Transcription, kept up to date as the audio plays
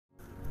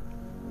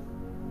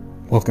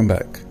Welcome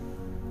back.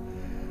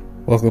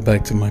 Welcome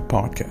back to my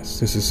podcast.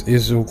 This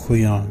is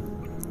Cleon,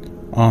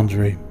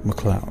 Andre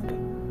McLeod.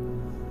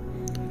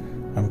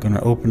 I'm going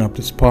to open up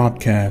this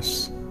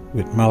podcast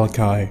with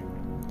Malachi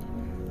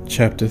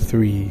chapter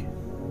 3,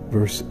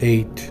 verse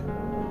 8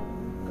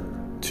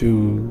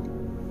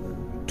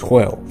 to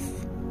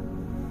 12.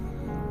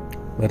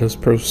 Let us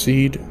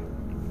proceed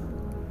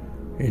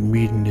in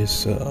reading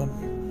this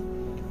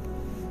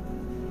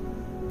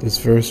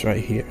verse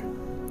right here.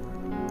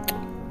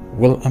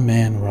 Will a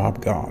man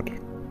rob God?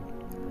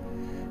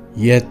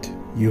 Yet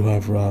you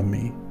have robbed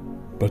me.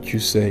 But you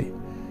say,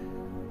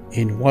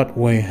 in what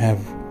way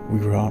have we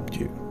robbed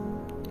you?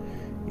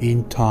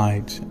 In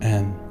tithes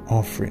and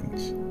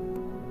offerings.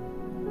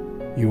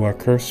 You are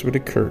cursed with a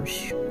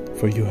curse,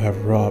 for you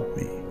have robbed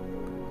me,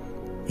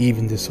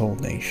 even this whole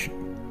nation.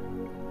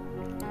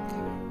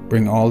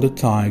 Bring all the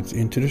tithes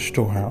into the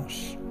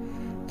storehouse,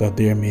 that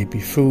there may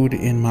be food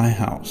in my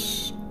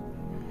house,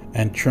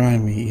 and try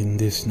me in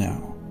this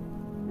now,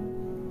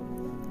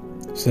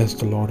 says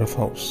the Lord of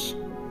hosts.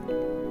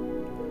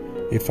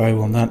 If I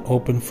will not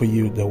open for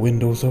you the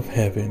windows of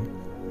heaven,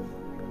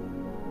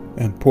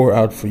 and pour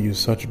out for you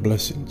such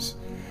blessings,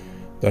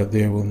 that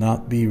there will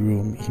not be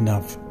room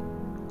enough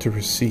to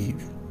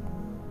receive,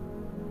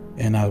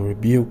 and I will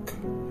rebuke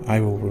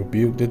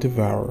the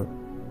devourer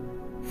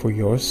for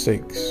your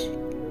sakes,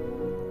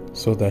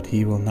 so that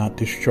he will not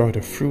destroy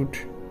the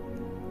fruit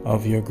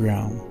of your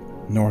ground,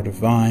 nor the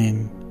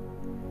vine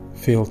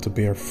fail to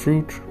bear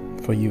fruit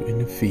for you in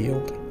the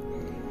field,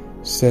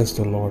 says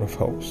the Lord of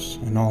hosts.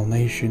 And all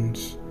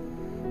nations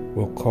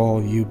will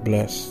call you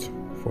blessed,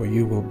 for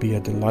you will be a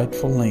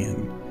delightful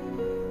land,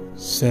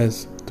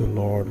 says the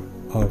Lord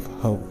of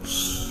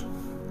hosts.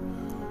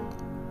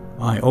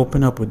 I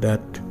open up with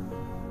that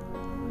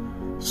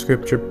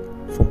scripture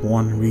for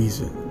one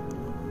reason.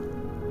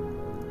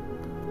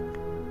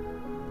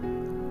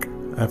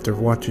 After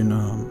watching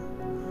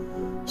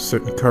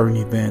certain current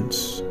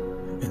events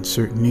and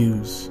certain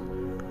news,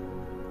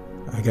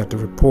 I got the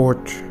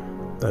report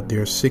that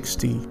there are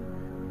 60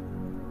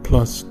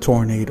 plus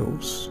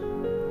tornadoes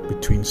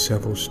between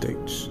several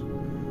states.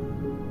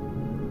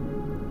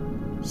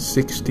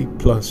 60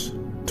 plus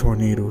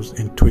tornadoes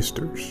and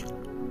twisters.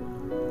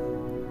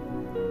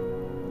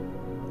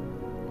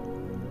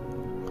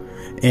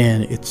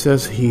 And it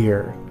says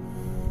here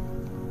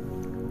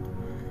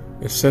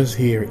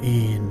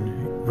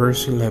in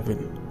verse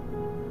 11,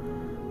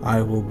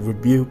 I will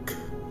rebuke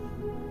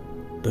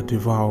the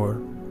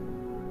devourer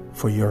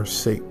for your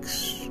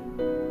sakes,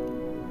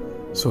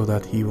 so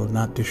that he will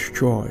not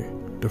destroy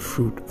the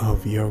fruit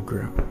of your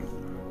ground.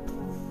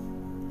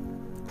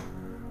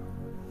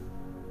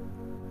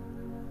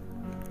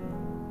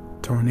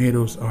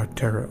 Tornadoes are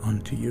terror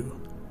unto you.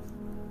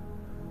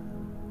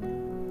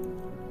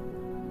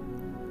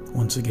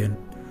 Once again,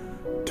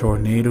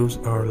 tornadoes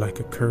are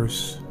like a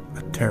curse,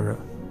 a terror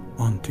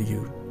unto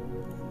you.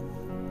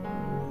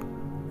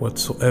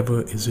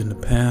 Whatsoever is in the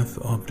path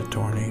of the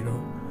tornado,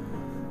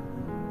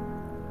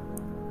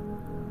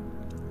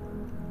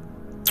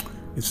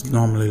 it's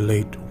normally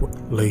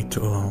laid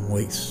to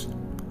waste.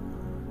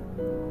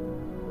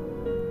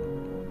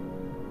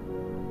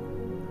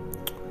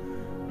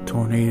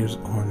 Tornadoes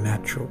are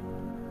natural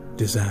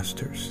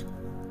disasters.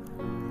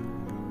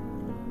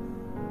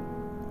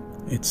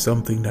 It's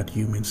something that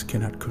humans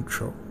cannot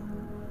control.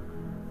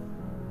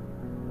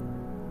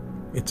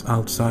 It's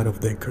outside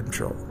of their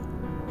control.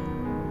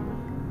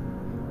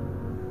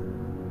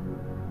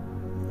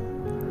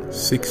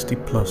 60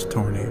 plus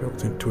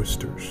tornadoes and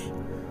twisters.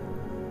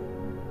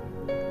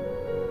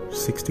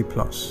 60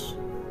 plus.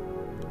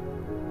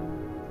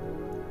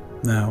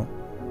 Now,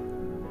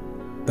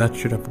 that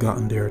should have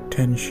gotten their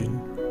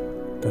attention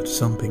that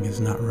something is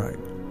not right.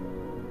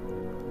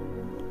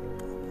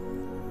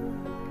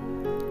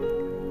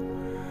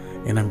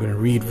 And I'm going to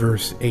read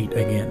verse 8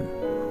 again.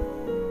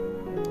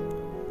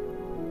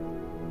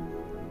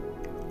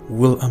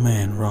 Will a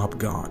man rob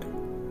God?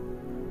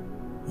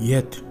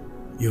 Yet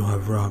you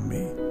have robbed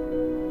me.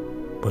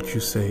 But you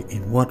say,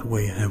 in what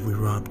way have we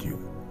robbed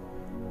you?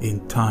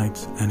 In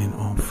tithes and in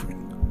offering.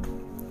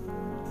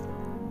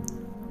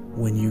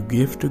 When you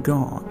give to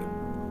God,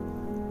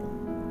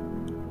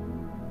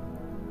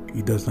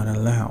 He does not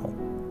allow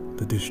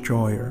the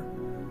destroyer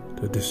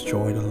to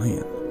destroy the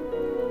land.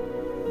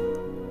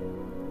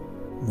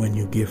 When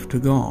you give to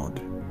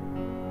God,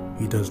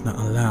 He does not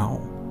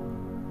allow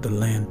the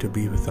land to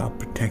be without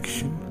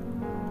protection.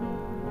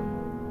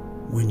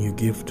 When you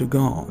give to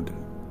God,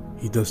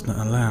 He does not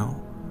allow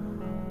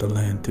the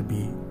land to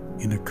be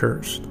in a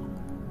curse.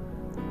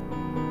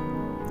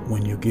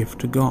 When you give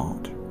to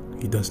God,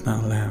 He does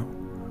not allow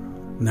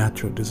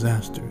natural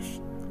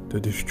disasters to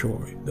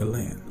destroy the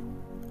land.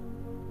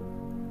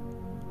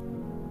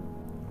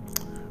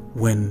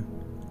 When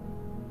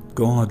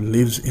God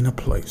lives in a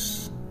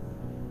place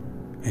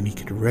and He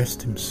can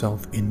rest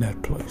Himself in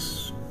that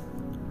place,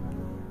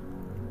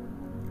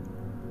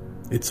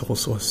 it's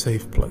also a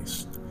safe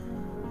place.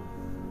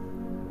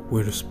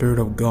 Where the Spirit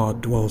of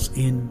God dwells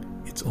in,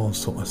 it's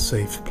also a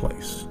safe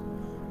place.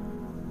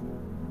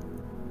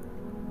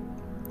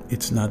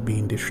 It's not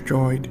being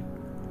destroyed.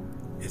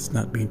 It's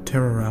not being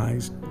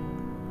terrorized.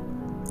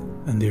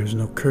 And there's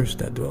no curse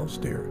that dwells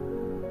there.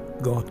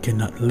 God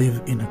cannot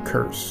live in a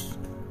curse.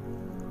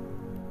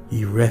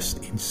 He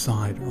rests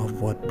inside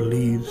of what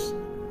believes,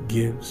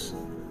 gives,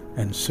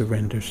 and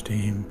surrenders to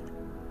Him.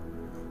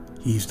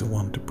 He's the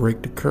one to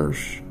break the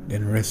curse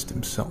and rest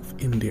Himself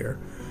in there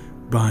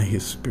by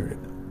His Spirit.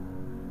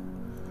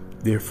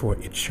 Therefore,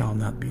 it shall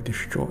not be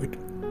destroyed.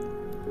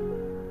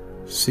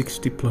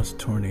 60 plus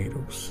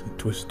tornadoes and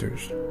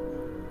twisters.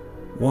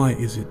 Why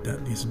is it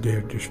that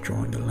they're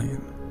destroying the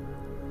land?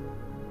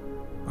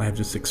 I have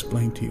just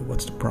explained to you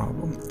what's the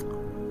problem.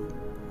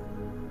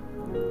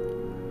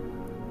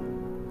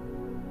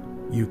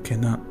 You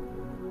cannot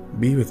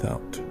be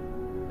without.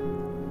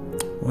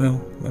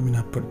 Well, let me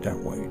not put it that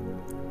way.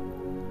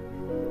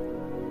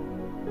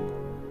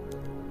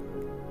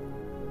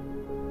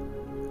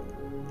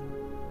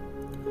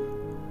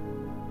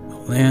 A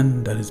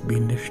land that is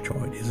being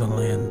destroyed is a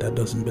land that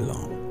doesn't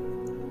belong.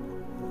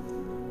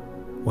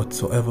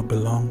 Whatsoever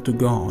belong to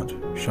God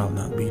shall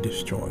not be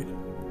destroyed.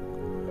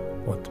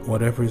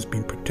 Whatever is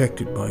being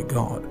protected by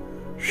God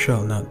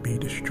shall not be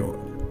destroyed.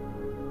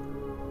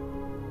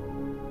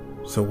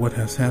 So what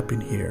has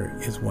happened here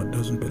is what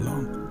doesn't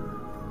belong.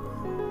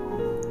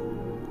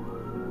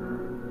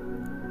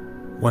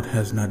 What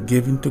has not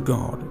given to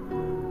God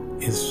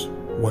is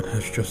what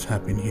has just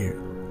happened here.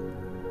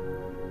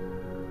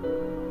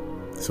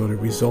 So the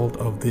result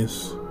of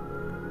this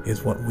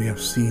is what we have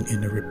seen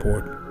in the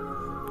report.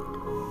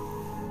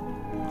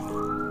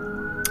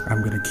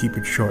 I'm going to keep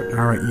it short.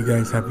 All right, you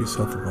guys have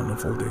yourself a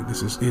wonderful day.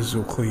 This is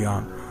Israel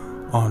Cleon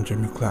on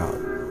Jimmy Cloud.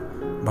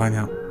 Bye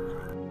now.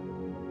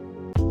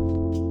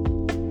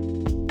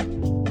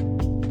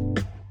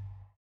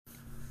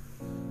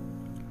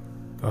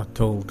 God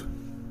told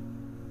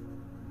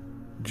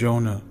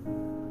Jonah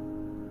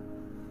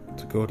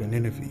to go to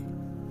Nineveh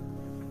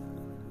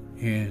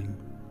and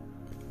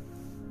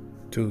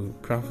to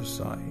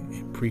prophesy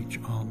and preach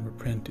on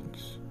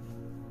repentance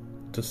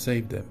to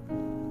save them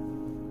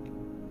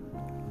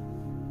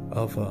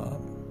of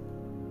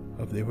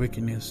their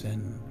wickedness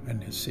and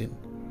their sin.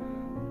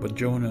 But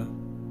Jonah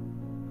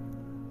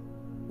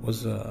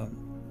was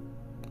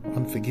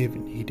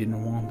unforgiving. He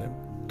didn't want them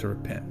to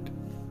repent.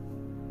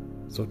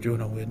 So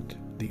Jonah went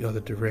the other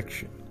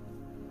direction.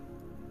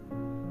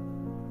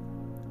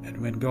 And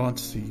when God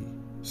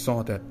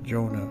saw that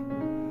Jonah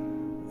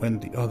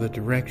went the other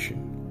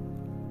direction,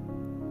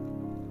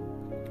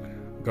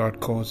 God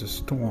caused a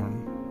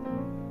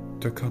storm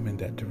to come in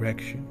that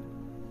direction.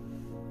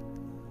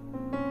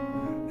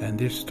 And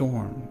this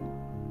storm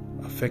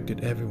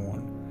affected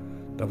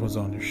everyone that was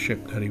on the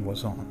ship that he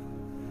was on.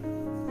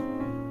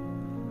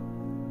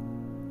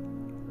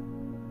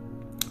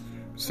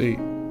 See,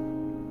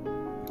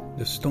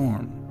 the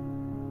storm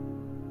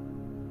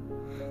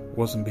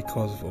wasn't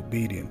because of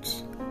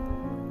obedience.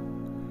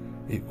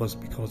 It was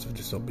because of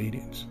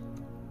disobedience.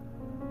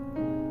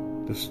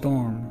 The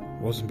storm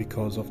wasn't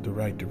because of the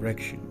right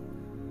direction.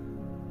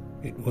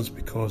 It was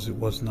because it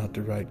was not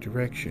the right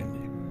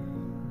direction.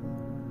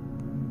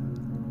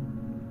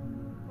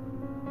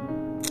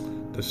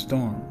 The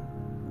storm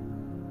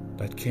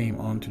that came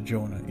onto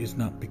Jonah is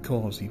not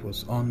because he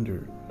was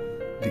under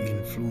the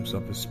influence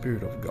of the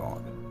Spirit of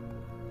God.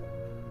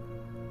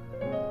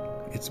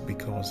 It's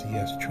because he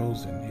has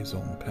chosen his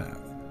own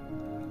path.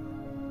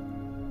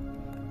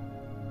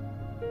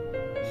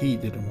 He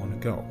didn't want to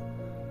go.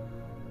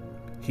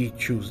 He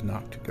chose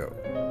not to go.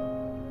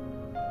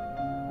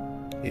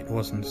 It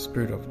wasn't the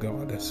Spirit of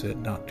God that said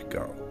not to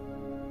go.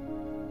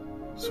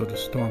 So the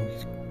storm,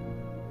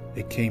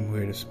 it came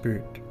where the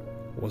Spirit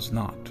was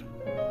not.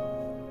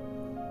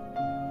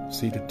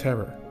 See, the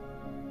terror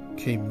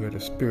came where the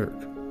Spirit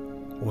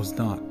was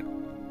not.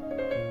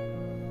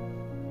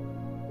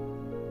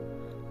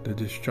 The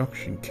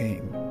destruction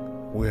came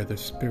where the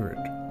Spirit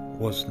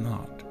was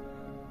not.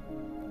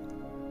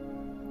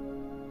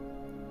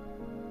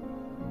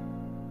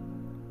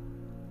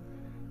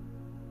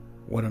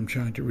 What I'm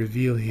trying to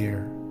reveal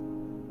here,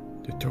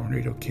 the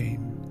tornado came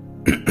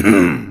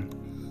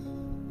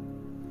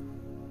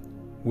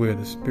where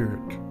the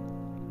Spirit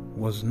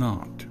was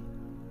not.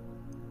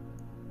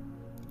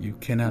 You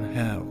cannot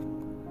have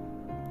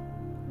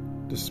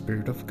the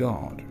Spirit of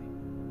God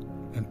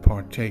and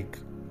partake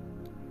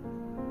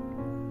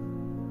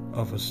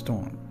of a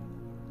storm.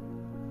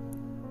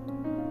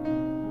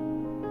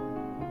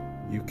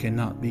 You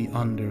cannot be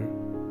under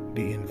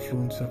the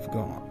influence of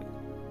God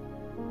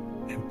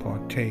and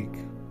partake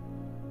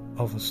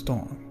of a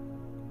storm.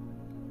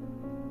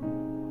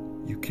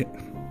 You can't.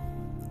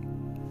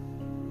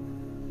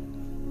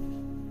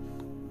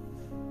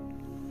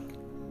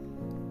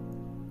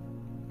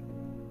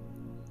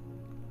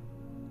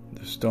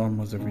 The storm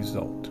was a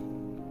result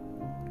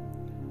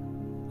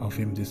of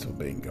him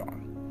disobeying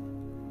God,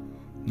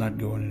 not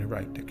going in the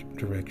right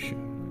direction.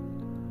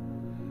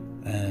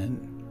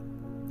 And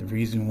the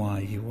reason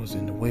why he was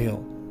in the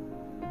whale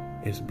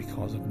is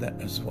because of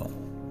that as well.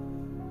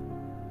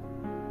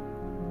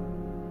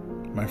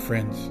 My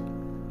friends,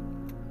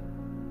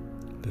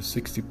 the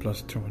 60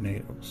 plus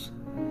tornadoes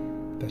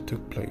that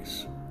took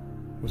place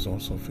was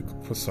also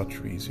for such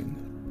reason.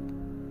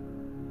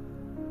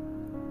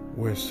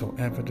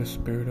 Wheresoever the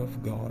Spirit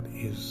of God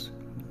is,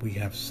 we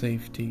have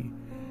safety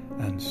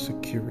and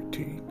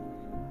security.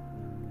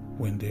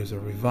 When there's a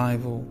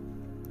revival,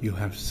 you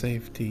have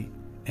safety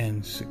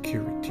and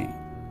security.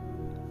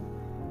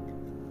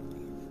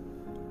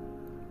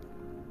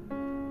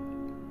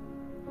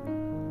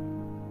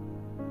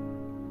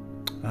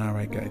 All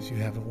right, guys, you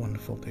have a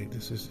wonderful day.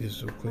 This is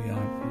Israel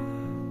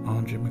Cleon,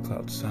 Andre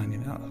McLeod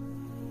signing out.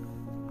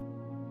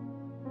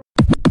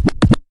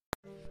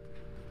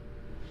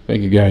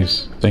 Thank you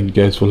guys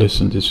for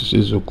listening. This is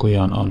Israel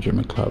Cleon, Andre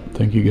McLeod.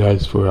 Thank you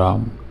guys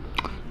for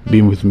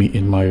being with me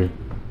in my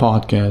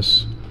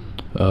podcast.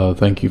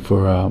 Thank you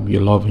for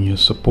your love and your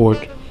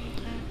support.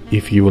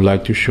 If you would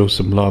like to show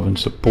some love and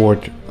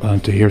support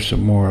to hear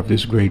some more of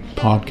this great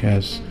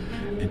podcast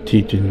and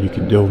teaching, you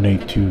can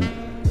donate to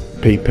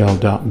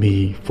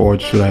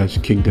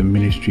paypal.me/Kingdom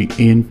Ministry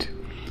Int,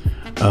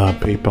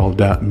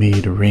 paypal.me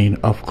The Reign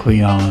of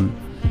Cleon,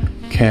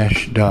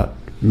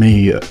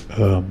 cash.me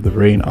The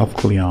Reign of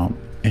Cleon,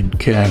 and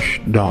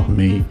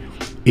cash.me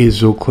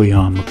Israel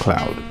Cleon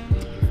McLeod.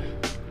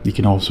 You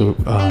can also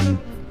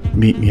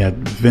meet me at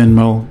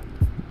Venmo.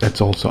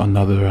 That's also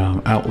another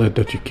outlet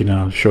that you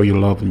can show your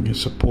love and your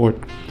support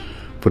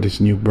for this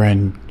new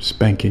brand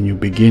spanking new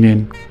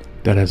beginning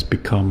that has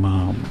become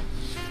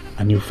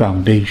a new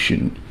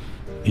foundation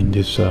in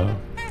this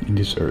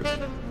earth.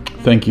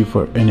 Thank you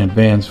in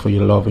advance for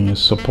your love and your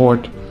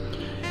support,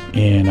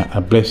 and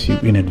I bless you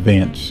in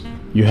advance.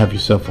 You have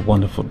yourself a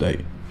wonderful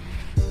day.